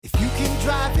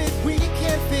drive it, we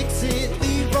can fix it.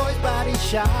 Leroy's Body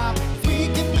Shop. We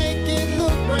can make it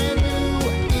look brand new.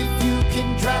 If you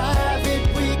can drive it,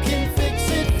 we can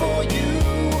fix it for you.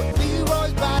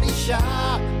 Leroy's Body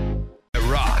Shop.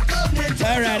 Rocks.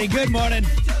 All righty, good morning.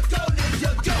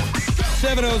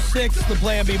 7:06, the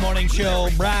Plan B Morning Show.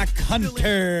 Brock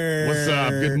Hunter. What's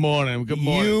up? Good morning. Good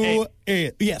morning.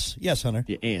 Yes, Hunter.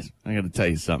 Yes, I got to tell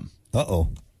you something. Uh-oh.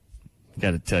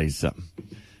 Got to tell you something.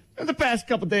 In the past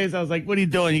couple of days, I was like, what are you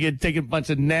doing? You're going to take a bunch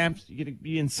of naps? You're going to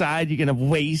be inside? You're going to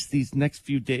waste these next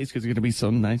few days because they're going to be so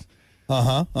nice?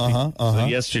 So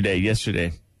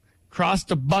yesterday, crossed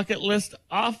the bucket list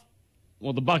off.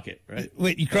 Well, the bucket, right?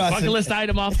 Wait, you crossed bucket list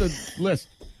item off the list.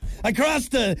 I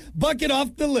crossed the bucket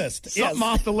off the list. Something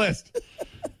off the list.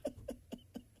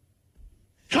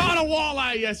 Caught a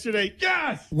walleye yesterday.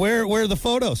 Yes. Where are the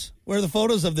photos? Where are the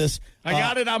photos of this? I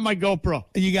got it on my GoPro.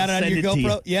 You got it on your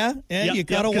GoPro? Yeah? Yep, you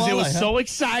caught a walleye. Because it was so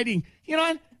exciting. You know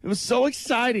what? It was so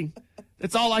exciting.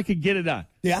 That's all I could get it on.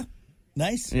 Yeah.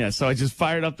 Nice. Yeah, so I just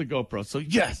fired up the GoPro. So,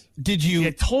 yes. Did you?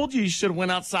 I told you should have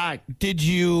went outside. Did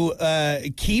you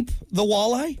keep the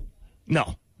walleye?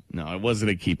 No, it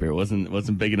wasn't a keeper. It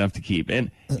wasn't big enough to keep.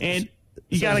 And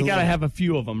you gotta have a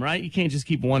few of them, right? You can't just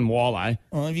keep one walleye.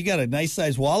 Well, if you got a nice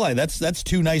sized walleye, that's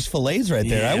two nice fillets right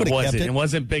there. Yeah, I would have kept it. It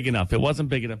wasn't big enough. It wasn't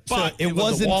big enough. But so it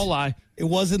wasn't a walleye. It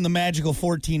wasn't the magical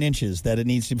 14 inches that it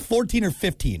needs to be. 14 or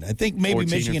 15. I think maybe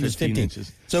Michigan is 15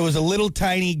 inches. So it was a little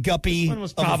tiny guppy. This one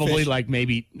was probably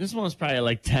this one was probably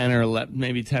like 10 or 11,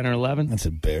 maybe 10 or 11. That's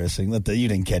embarrassing. You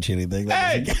didn't catch anything.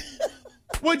 Hey,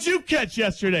 what'd you catch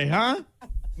yesterday, huh?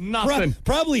 Nothing.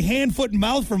 Probably hand, foot, and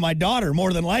mouth from my daughter,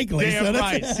 more than likely. Damn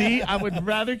right. See, I would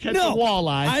rather catch a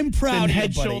walleye I'm proud than of you,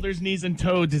 head, buddy. Shoulders, knees, and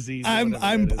toe disease.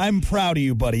 I'm proud of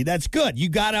you, buddy. That's good. You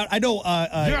got out. I know.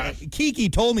 Kiki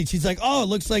told me, she's like, "Oh, it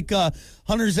looks like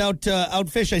Hunter's out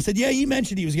fish." I said, "Yeah, he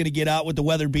mentioned he was going to get out with the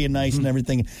weather being nice and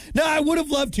everything." No, I would have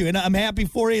loved to, and I'm happy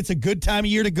for you. It's a good time of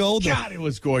year to go. God, it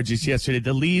was gorgeous yesterday.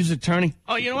 The leaves are turning.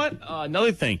 Oh, you know what?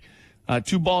 Another thing.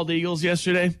 2 bald eagles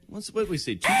yesterday. What did we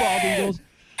see? 2 bald eagles.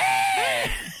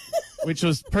 Which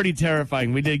was pretty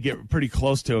terrifying. We did get pretty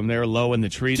close to them. They were low in the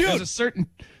trees. Dude, there's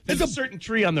a certain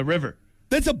tree on the river.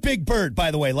 That's a big bird,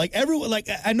 by the way. Like everyone,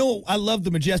 I know I love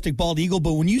the majestic bald eagle,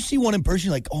 but when you see one in person,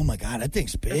 you're like, oh my God, that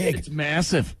thing's big. It's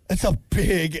massive. That's a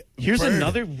big Here's bird.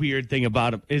 another weird thing about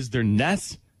them is their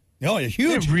nests. Oh, they're I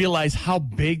huge. didn't realize how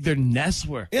big their nests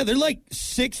were. Yeah, they're like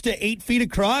 6 to 8 feet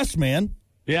across, man.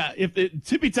 Yeah, if the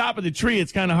tippy top of the tree,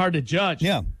 it's kind of hard to judge.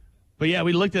 Yeah. But yeah,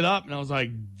 we looked it up, and I was like,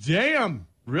 damn,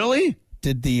 really?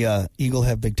 Did the eagle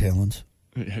have big talons?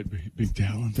 It had big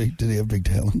talons. Did he have big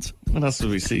talons? What else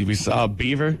did we see? We saw a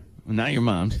beaver. Well, not your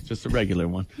mom's, just a regular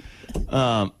one.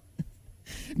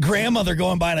 Grandmother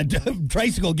going by on a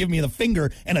tricycle giving me the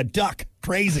finger and a duck.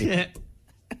 Crazy.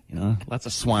 You know, lots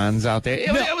of swans out there.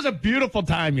 It was a beautiful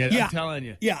time, I'm telling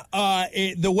you. Yeah,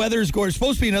 the weather's gorgeous. It's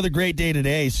supposed to be another great day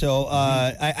today, so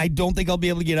I don't think I'll be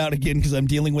able to get out again because I'm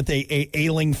dealing with a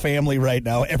ailing family right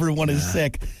now. Everyone is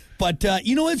sick. But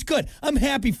it's good. I'm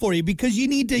happy for you because you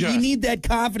need that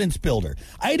confidence builder.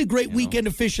 I had a great weekend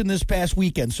of fishing this past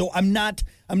weekend, so I'm not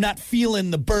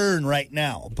feeling the burn right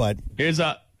now. But here's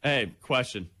a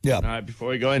question. Yeah. All right, before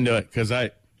we go into it, because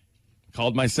I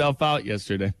called myself out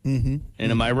yesterday. Mm-hmm.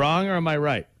 And am I wrong or am I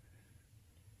right?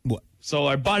 What? So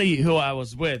our buddy who I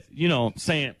was with,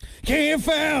 saying, "Can't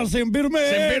find some bitter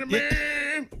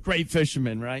man." Great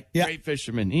fisherman, right? Yeah. Great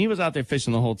fisherman. He was out there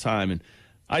fishing the whole time, and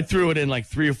I threw it in like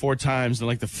 3 or 4 times, and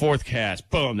like the 4th cast,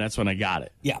 boom, that's when I got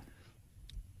it. Yeah.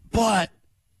 But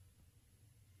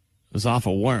it was off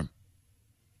a worm,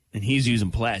 and he's using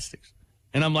plastics.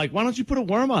 And I'm like, why don't you put a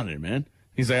worm on it, man?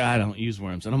 He's like, I don't use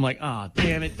worms. And I'm like, oh,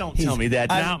 damn it, don't tell me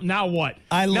that. Now what?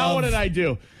 Now what did I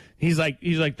do? He's like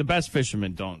the best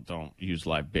fishermen don't use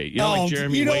live bait. Like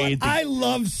Jeremy Wade. I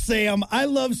love Sam. I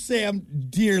love Sam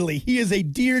dearly. He is a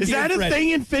dear Is that friend. A thing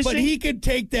in fishing? But he could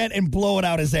take that and blow it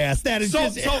out his ass. That is so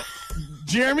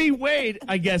Jeremy Wade,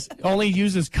 I guess, only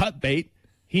uses cut bait.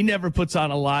 He never puts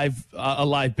on a live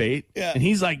bait. Yeah. And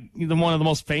he's like one of the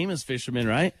most famous fishermen,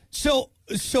 right? So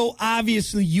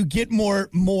obviously you get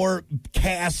more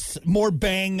casts, more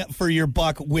bang for your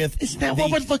buck with. Isn't that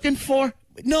what we're looking for?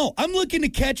 No, I'm looking to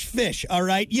catch fish, all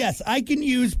right? Yes, I can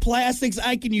use plastics,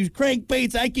 I can use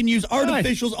crankbaits, I can use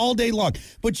artificials all day long.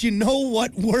 But you know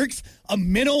what works? A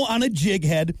minnow on a jig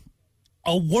head,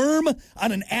 a worm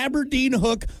on an Aberdeen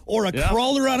hook, or a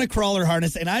crawler on a crawler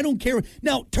harness, and I don't care.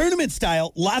 Now, tournament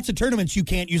style, lots of tournaments you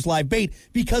can't use live bait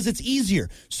because it's easier.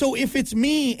 So if it's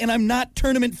me and I'm not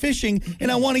tournament fishing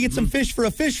and I want to get some fish for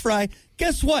a fish fry,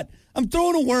 guess what? I'm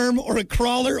throwing a worm or a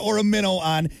crawler or a minnow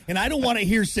on, and I don't want to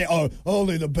hear say, "Oh,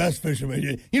 only the best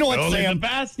fishermen." You know what, Only Sam? the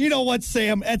best? You know what,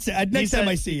 Sam? That's it. Next time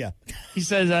I see you. He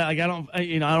says, I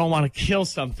don't want to kill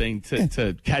something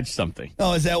to catch something.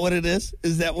 Oh, is that what it is?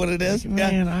 Is that what it is?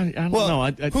 Man, I don't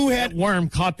know. Who had that worm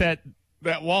caught that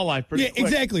walleye pretty quick.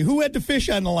 exactly. Who had the fish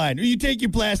on the line? You take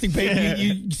your plastic bait and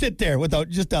you sit there without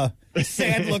just a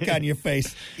sad look on your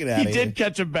face. Get out of here. He did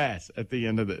catch a bass at the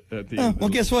end of the. Well,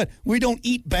 guess what? We don't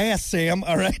eat bass, Sam.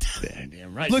 All right.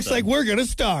 Damn right. Looks like we're gonna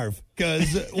starve because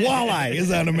walleye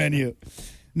is on the menu.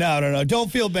 No.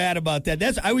 Don't feel bad about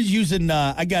that. I was using.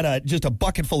 I got just a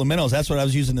bucket full of minnows. That's what I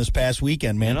was using this past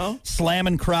weekend, man. Minnow?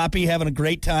 Slamming crappie, having a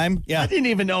great time. Yeah. I didn't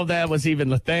even know that was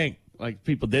even a thing. Like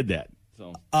people did that.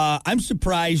 So I'm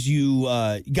surprised you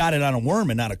got it on a worm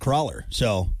and not a crawler.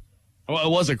 So. Well,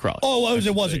 it was a crawler. Oh,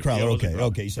 it was a crawler. Yeah, it was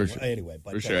Okay. So For sure. anyway,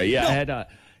 but, for sure. Yeah, I had.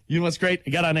 You know what's great? I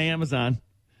got on Amazon.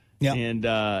 Yeah. And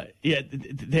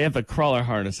they have a crawler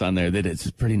harness on there that it's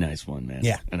a pretty nice one, man.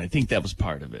 Yeah. And I think that was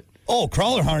part of it. Oh,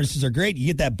 crawler harnesses are great. You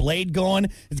get that blade going.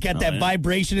 It's got that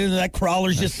vibration in it. That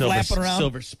crawler's just flapping around.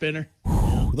 Silver spinner.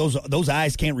 Those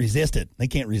eyes can't resist it. They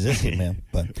can't resist it, man.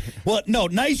 But no,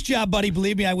 nice job, buddy.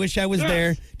 Believe me, I wish I was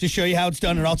there to show you how it's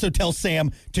done, and also tell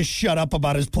Sam to shut up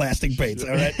about his plastic baits. All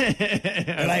right.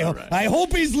 And I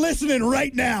hope he's listening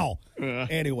right now.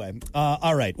 Anyway,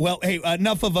 all right. Well, hey,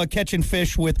 enough of catching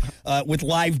fish with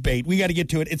live bait. We got to get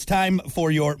to it. It's time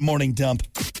for your morning dump.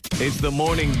 It's the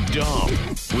Morning Dump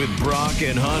with Brock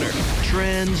and Hunter.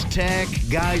 Trends, tech,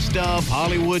 guy stuff,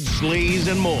 Hollywood sleaze,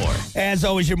 and more. As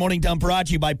always, your morning dump brought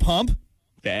to you by Pump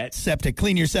That Septic.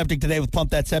 Clean your septic today with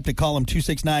Pump That Septic. Call them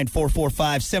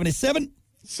 269-445-77.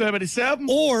 77.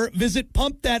 Or visit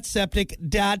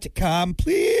pumpthatseptic.com.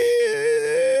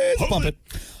 Please pump it.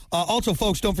 Also,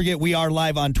 folks, don't forget we are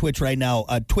live on Twitch right now.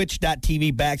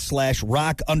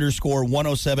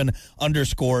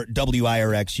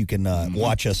 Twitch.tv/rock_107_WIRX. You can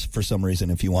watch us for some reason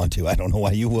if you want to. I don't know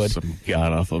why you would. Some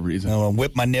god-awful reason. I'll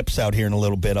whip my nips out here in a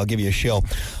little bit. I'll give you a show. All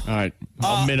right.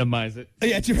 I'll minimize it.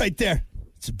 Yeah, it's right there.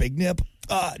 It's a big nip.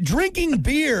 Drinking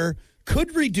beer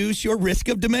could reduce your risk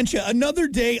of dementia. Another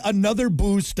day, another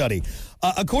booze study.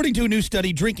 According to a new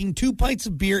study, drinking 2 pints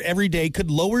of beer every day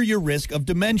could lower your risk of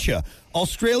dementia.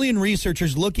 Australian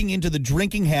researchers looking into the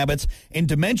drinking habits and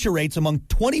dementia rates among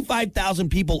 25,000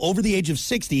 people over the age of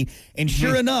 60. And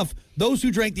sure enough, those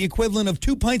who drank the equivalent of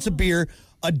 2 pints of beer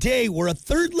a day were a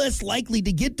third less likely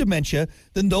to get dementia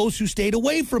than those who stayed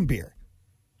away from beer.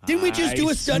 Didn't we just do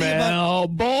a study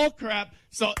about... bull crap.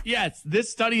 So, yes, this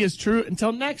study is true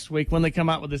until next week when they come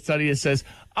out with a study that says,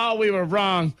 oh, we were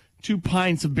wrong. 2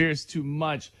 pints of beer is too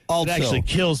much. Also, it actually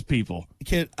kills people.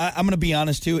 Kid, I'm going to be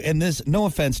honest, too, and this, no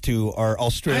offense to our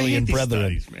Australian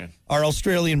brethren. Studies, man. Our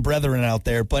Australian brethren out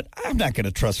there, but I'm not going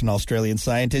to trust an Australian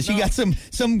scientist. No. You got some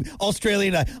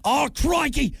Australian, oh,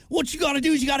 crikey, what you got to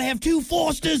do is you got to have 2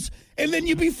 Fosters, and then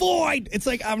you be fine. It's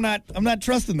like, I'm not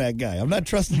trusting that guy. I'm not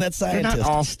trusting that scientist. They're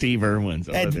not all Steve Irwins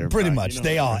over there. Pretty much,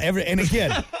 they are. And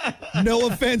again, no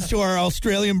offense to our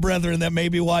Australian brethren that may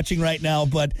be watching right now,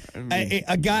 but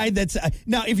a guy that's,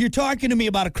 now, if you're talking to me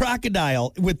about a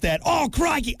crocodile with that, oh,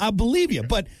 crikey, I'll believe you,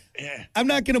 but I'm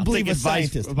not going to believe a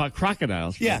scientist. About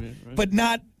crocodiles. Yeah, right? But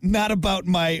not about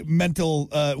my mental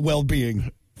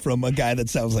well-being from a guy that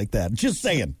sounds like that. Just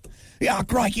saying. Yeah,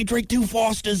 crikey, drink 2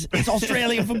 Fosters. It's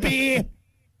Australian for beer.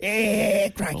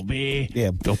 Crikey. Oh, beer. Yeah.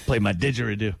 Go play my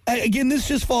didgeridoo. Again, this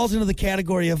just falls into the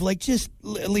category of like, just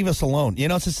leave us alone. You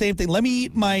know, it's the same thing. Let me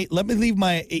eat my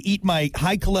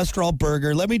high cholesterol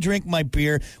burger. Let me drink my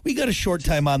beer. We got a short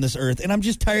time on this earth, and I'm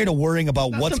just tired of worrying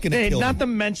about what's going to kill me. Not to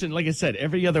mention, like I said,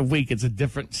 every other week it's a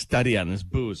different study on this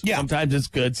booze. Yeah. Sometimes it's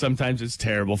good, sometimes it's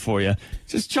terrible for you.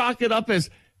 Just chalk it up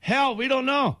as hell. We don't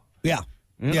know. Yeah.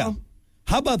 You know?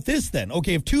 How about this then?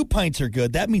 Okay, if 2 pints are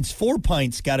good, that means 4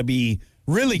 pints got to be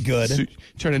really good.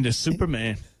 Turn into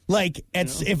Superman. Like,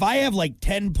 if I have like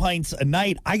 10 pints a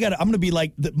night, I'm going to be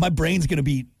like, my brain's going to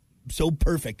be so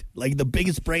perfect. Like the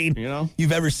biggest brain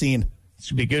you've ever seen. It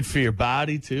should be good for your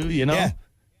body, too, you know? Yeah.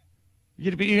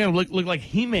 You're going to look like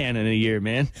He-Man in a year,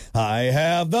 man. I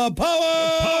have the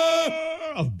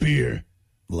power of beer.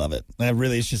 Love it. That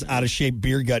really is just out of shape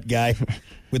beer gut guy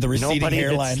with the receding hairline.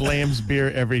 Nobody that slams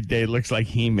beer every day looks like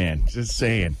He-Man. Just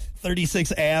saying.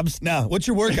 36 abs. Now, what's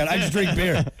your workout? I just drink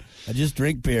beer. I just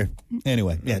drink beer.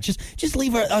 Anyway, yeah, just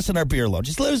leave us and our beer alone.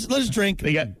 Just let us drink.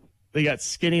 They got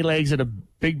skinny legs and a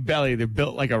big belly. They're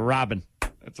built like a robin.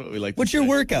 That's what we like. What's your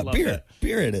workout? Beer. That.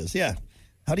 Beer it is. Yeah.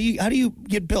 How do you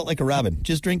get built like a robin?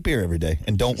 Just drink beer every day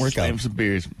and don't work out. Slam some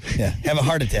beers. Yeah. Have a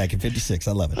heart attack at 56.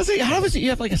 I love it. Let's see, how is it you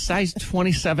have like a size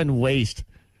 27 waist?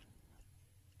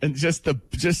 And just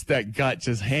that gut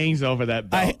just hangs over that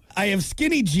belt. I have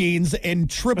skinny jeans and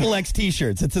triple X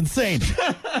T-shirts. It's insane.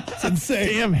 It's insane.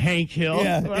 Damn Hank Hill.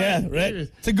 Yeah, right.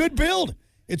 It's a good build.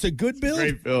 It's a good build.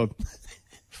 Great build.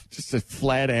 Just a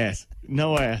flat ass.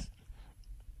 No ass.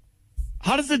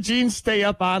 How does the jeans stay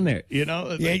up on there? You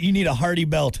know? Yeah, you need a hardy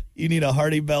belt.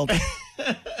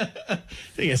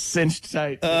 They get cinched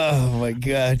tight. Oh, my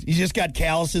God. You just got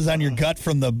calluses on your gut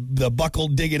from the buckle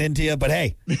digging into you. But,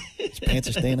 hey, these pants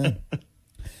are staying on.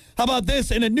 How about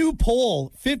this? In a new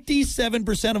poll,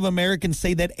 57% of Americans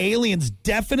say that aliens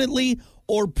definitely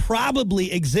or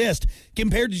probably exist,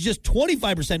 compared to just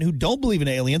 25% who don't believe in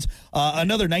aliens.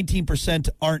 Another 19%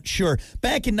 aren't sure.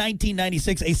 Back in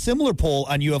 1996, a similar poll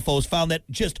on UFOs found that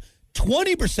just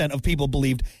 20% of people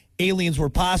believed aliens were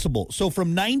possible. So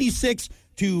from 96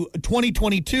 to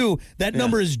 2022, that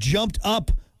number has jumped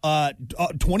up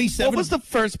 27. What was the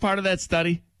first part of that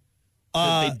study?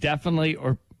 That they definitely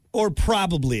or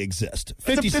probably exist.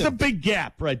 There's a big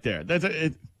gap right there.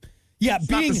 It's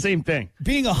being not the same thing.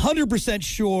 Being 100%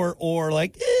 sure or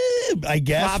like, I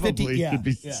guess. Probably 50, could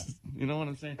be. Yeah. You know what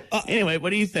I'm saying? Anyway, what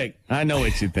do you think? I know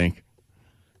what you think.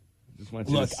 Just want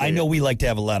you Look, to say I know we like to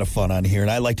have a lot of fun on here,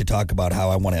 and I like to talk about how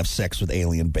I want to have sex with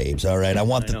alien babes, all right? I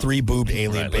want the three-boobed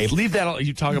alien right, babe. Leave that.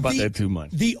 You talk about that too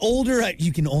much. The older,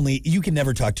 you can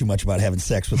never talk too much about having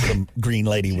sex with some green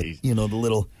lady with, the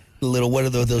little, what are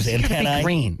those antennae?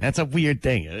 Green. That's a weird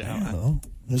thing. I don't know.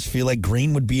 I just feel like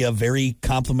green would be a very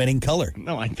complimenting color.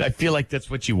 No, I feel like that's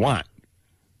what you want.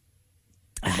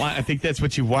 I think that's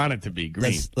what you want it to be,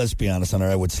 green. Let's be honest, Hunter.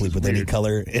 I would sleep with any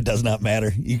color. It does not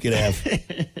matter. You could have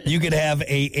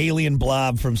a alien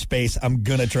blob from space. I'm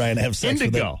gonna try and have sex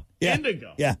with it. Yeah.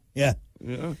 Indigo. Yeah.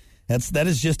 That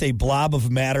is just a blob of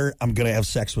matter. I'm gonna have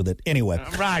sex with it anyway.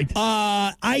 Right.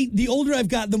 The older I've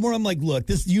gotten, the more I'm like, look,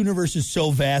 this universe is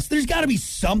so vast. There's got to be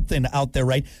something out there,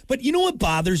 right? But you know what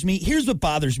bothers me? Here's what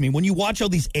bothers me: when you watch all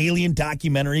these alien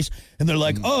documentaries, and they're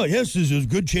like, oh yes, there's a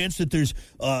good chance that there's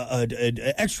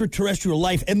extraterrestrial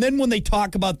life, and then when they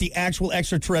talk about the actual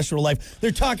extraterrestrial life,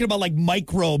 they're talking about like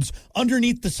microbes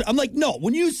underneath the. I'm like, no.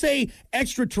 When you say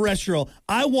extraterrestrial,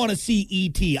 I want to see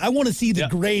E.T. I want to see the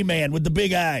gray man with the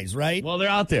big eyes, right? Well, they're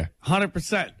out there,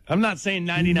 100%. I'm not saying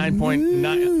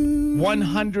 99.9,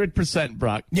 100%,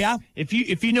 Brock. Yeah. If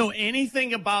you know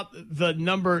anything about the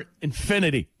number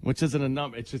infinity, which isn't a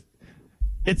number,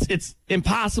 it's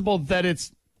impossible that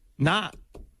it's not.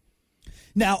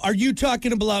 Now, are you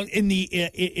talking about in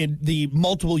the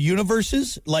multiple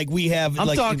universes like we have? I'm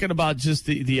talking about just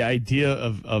the idea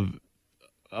of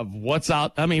what's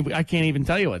out. I mean, I can't even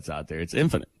tell you what's out there. It's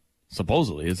infinite.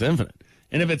 Supposedly, it's infinite.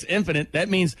 And if it's infinite, that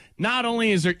means not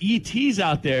only is there ETs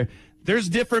out there, there's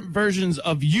different versions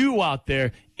of you out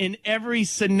there in every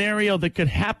scenario that could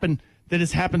happen that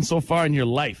has happened so far in your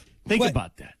life. Think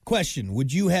about that. Question: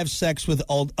 would you have sex with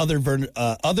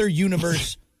other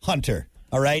universe Hunter?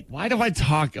 All right. Why do I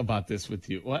talk about this with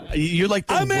you? You're like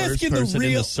the worst person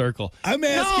in the circle. I'm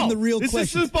asking the real question.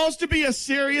 This is supposed to be a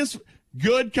serious,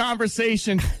 good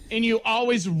conversation, and you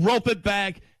always rope it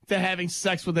back to having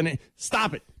sex with an.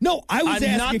 Stop it. No, I'm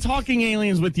not talking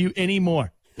aliens with you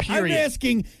anymore. Period. I'm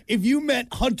asking if you met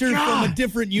Hunter from a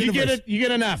different universe. You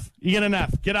get enough. You get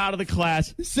enough. Get out of the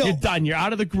class. You're done. You're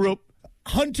out of the group.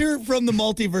 Hunter from the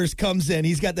multiverse comes in.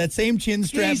 He's got that same chin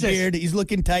strap beard. He's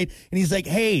looking tight. And he's like,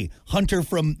 hey, Hunter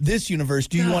from this universe,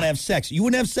 do you want to have sex? You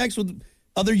wouldn't have sex with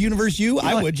other universe you?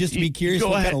 I would, just to be curious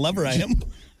what kind of lover I am.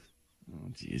 Oh,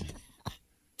 jeez.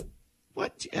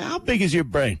 What? How big is your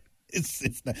brain?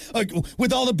 It's not,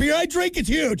 with all the beer I drink, it's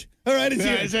huge. All right, it's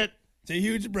huge. Is it? It's a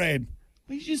huge brain.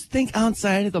 Well, you just think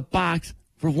outside of the box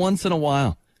for once in a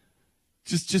while.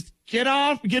 Just get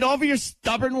over your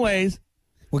stubborn ways.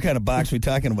 What kind of box are we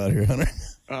talking about here, Hunter?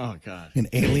 Oh, God. An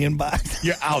alien box?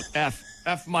 You're out. F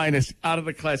minus. Out of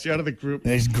the class. You're out of the group.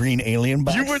 Nice green alien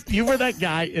box. You were that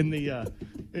guy in the,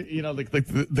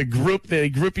 the group. They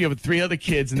group you with 3 other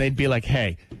kids, and they'd be like,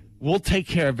 hey, we'll take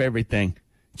care of everything.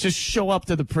 Just show up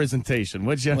to the presentation,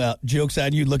 would you? Well, joke's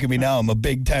on you. Look at me now. I'm a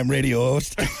big-time radio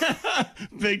host.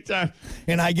 Big time.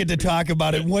 And I get to talk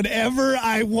about it whenever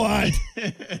I want.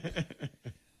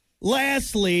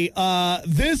 Lastly,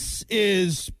 this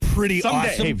is pretty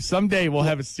awesome. Hey, someday we'll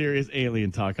have a serious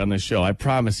alien talk on this show. I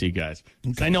promise you guys.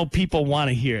 Okay. I know people want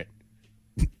to hear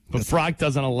it. But Brock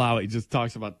doesn't allow it. He just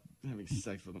talks about having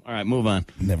sex with them. All right, move on.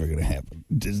 Never going to happen.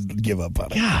 Just give up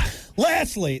on it. God.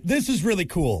 Lastly, this is really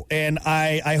cool, and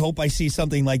I hope I see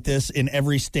something like this in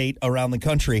every state around the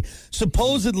country.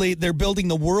 Supposedly, they're building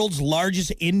the world's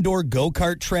largest indoor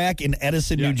go-kart track in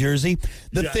Edison, New Jersey.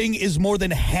 The thing is more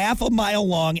than half a mile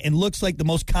long and looks like the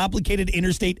most complicated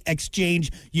interstate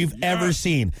exchange you've ever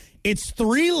seen. It's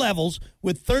 3 levels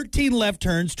with 13 left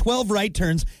turns, 12 right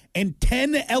turns, and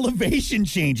 10 elevation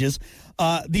changes.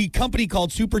 The company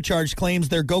called Supercharged claims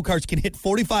their go-karts can hit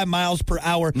 45 miles per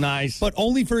hour. Nice. But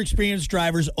only for experienced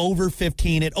drivers over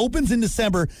 15. It opens in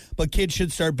December, but kids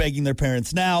should start begging their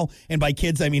parents now. And by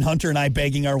kids, I mean Hunter and I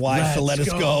begging our wives to let us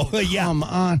go. Yeah. Come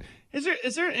on.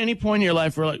 Is there any point in your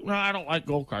life where like, no, I don't like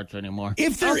go-karts anymore?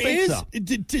 If there is,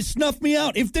 to snuff me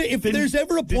out. If there's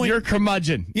ever a point, you're a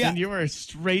curmudgeon. Yeah. And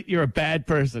you're a bad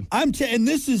person. and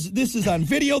this is on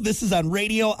video, this is on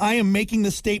radio. I am making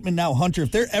the statement now, Hunter.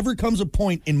 If there ever comes a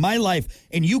point in my life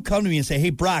and you come to me and say, hey,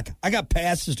 Brock, I got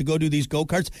passes to go do these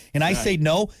go-karts, and I say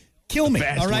no, kill me,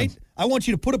 all right? Ones. I want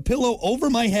you to put a pillow over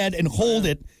my head and hold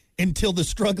it until the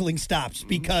struggling stops,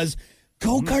 because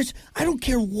go-karts, I don't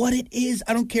care what it is.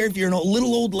 I don't care if you're a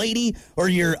little old lady or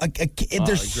you're a kid.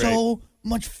 They're so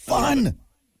much fun.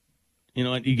 You know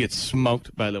what? You get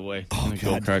smoked, by the way, in a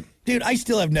God. go-kart. Dude, I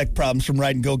still have neck problems from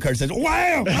riding go-karts.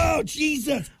 Wow! Oh,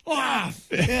 Jesus! Wow!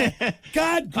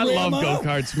 God, I Grandma. love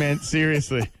go-karts, man.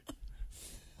 Seriously.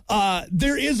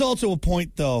 There is also a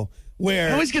point, though, where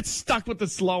I always get stuck with the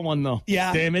slow one, though.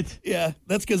 Yeah. Damn it. Yeah,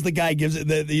 that's because the guy gives it.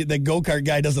 The go-kart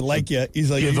guy doesn't like you.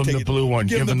 He's like, Give "You him take the it. blue one.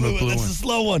 Give him the blue one. That's one." the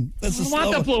slow one. That's the I slow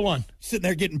want the one. blue one. Sitting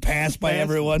there getting passed by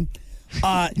everyone.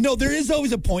 No, there is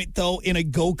always a point, though, in a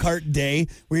go-kart day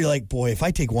where you're like, boy, if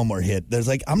I take one more hit, there's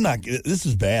like, this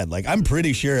is bad. Like, I'm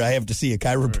pretty sure I have to see a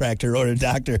chiropractor or a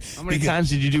doctor. How many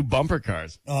times did you do bumper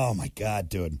cars? Oh, my God,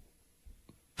 dude.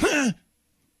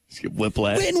 Just get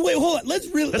whiplash. Wait, hold on.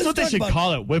 That's what they should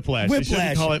call it, whiplash. They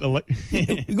shouldn't call it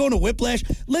We're going to whiplash.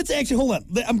 Let's actually, hold on.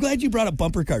 I'm glad you brought up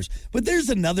bumper cars. But there's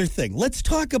another thing. Let's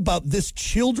talk about this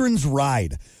children's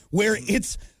ride where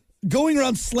it's going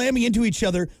around slamming into each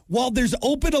other while there's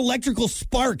open electrical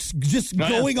sparks just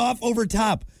going off over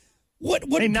top. What?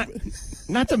 Hey,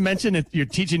 not to mention if you're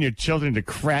teaching your children to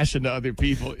crash into other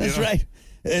people. That's right.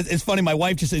 It's funny. My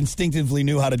wife just instinctively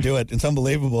knew how to do it. It's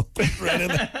unbelievable. Right in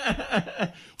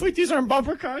there. Wait, these aren't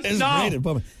bumper cars? It's No. great at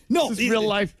bumper. No, This is real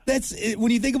life. That's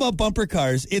when you think about bumper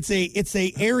cars. It's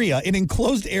an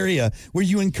enclosed area where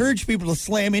you encourage people to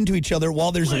slam into each other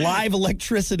while there's live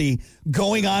electricity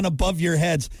going on above your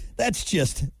heads. That's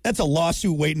a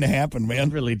lawsuit waiting to happen, man.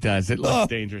 It really does. It looks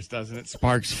dangerous, doesn't it?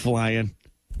 Sparks flying.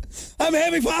 I'm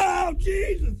having fun. Oh,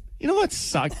 Jesus. You know what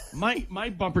sucked?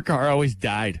 My bumper car always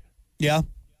died. Yeah.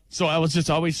 So I was just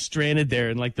always stranded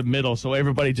there in like the middle. So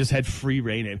everybody just had free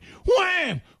reign.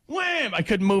 Wham! Wham! I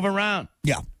couldn't move around.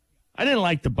 Yeah. I didn't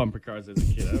like the bumper cars as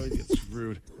a kid. I always get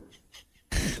screwed.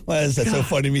 Why is that so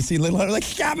funny to me? See little Hunter like,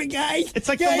 stop it, guys. It's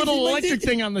like Guys, the little you electric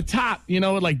thing on the top, it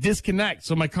would like disconnect.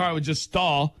 So my car would just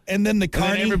stall. And then the And car.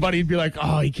 then everybody'd be like,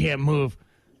 oh, he can't move.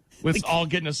 Let's all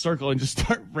get in a circle and just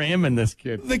start ramming this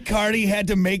kid. The carny had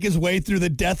to make his way through the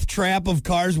death trap of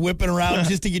cars whipping around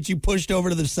just to get you pushed over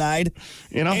to the side.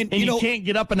 And you can't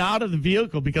get up and out of the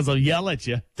vehicle because they'll yell at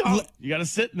you. You got to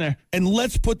sit in there. And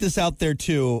let's put this out there,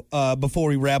 too, before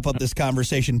we wrap up this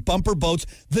conversation. Bumper boats,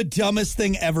 the dumbest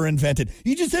thing ever invented.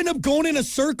 You just end up going in a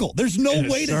circle. There's no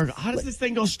way to... How does this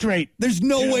thing go straight? There's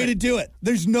no way to do it.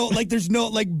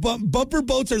 Bumper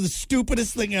boats are the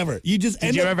stupidest thing ever. You just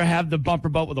Did you ever have the bumper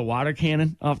boat with a water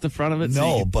cannon off the front of it?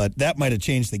 No, but that might have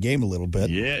changed the game a little bit.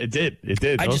 Yeah, it did. It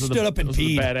did. I just stood up and those are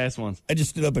peed. the badass ones. I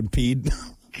just stood up and peed.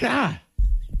 God.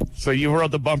 So you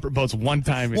rode the bumper boats one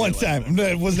time. One time.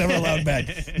 It was never allowed back.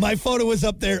 My photo was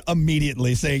up there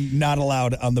immediately saying not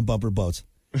allowed on the bumper boats.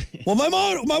 Well, my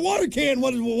water can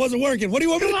wasn't working. What do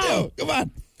you want me to do? Come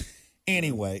on.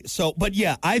 Anyway, but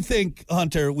yeah, I think,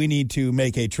 Hunter, we need to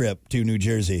make a trip to New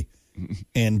Jersey.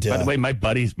 And by the way, my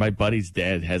buddy's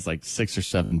dad has like 6 or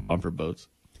 7 bumper boats.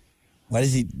 Why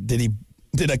does he? Did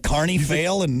a carny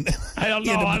fail? And I don't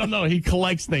know. I don't know. He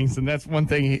collects things, and that's one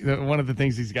thing. One of the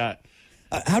things he's got.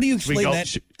 How do you explain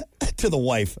that to the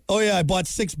wife? Oh yeah, I bought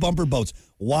 6 bumper boats.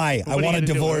 Why? I want a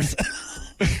divorce.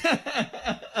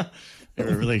 They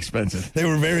were really expensive. They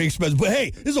were very expensive. But hey,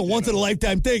 this is a once in a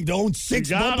lifetime thing to own 6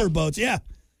 bumper boats. Yeah.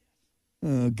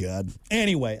 Oh, God.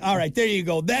 Anyway, all right, there you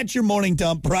go. That's your morning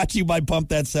dump brought to you by Pump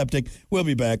That Septic. We'll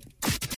be back.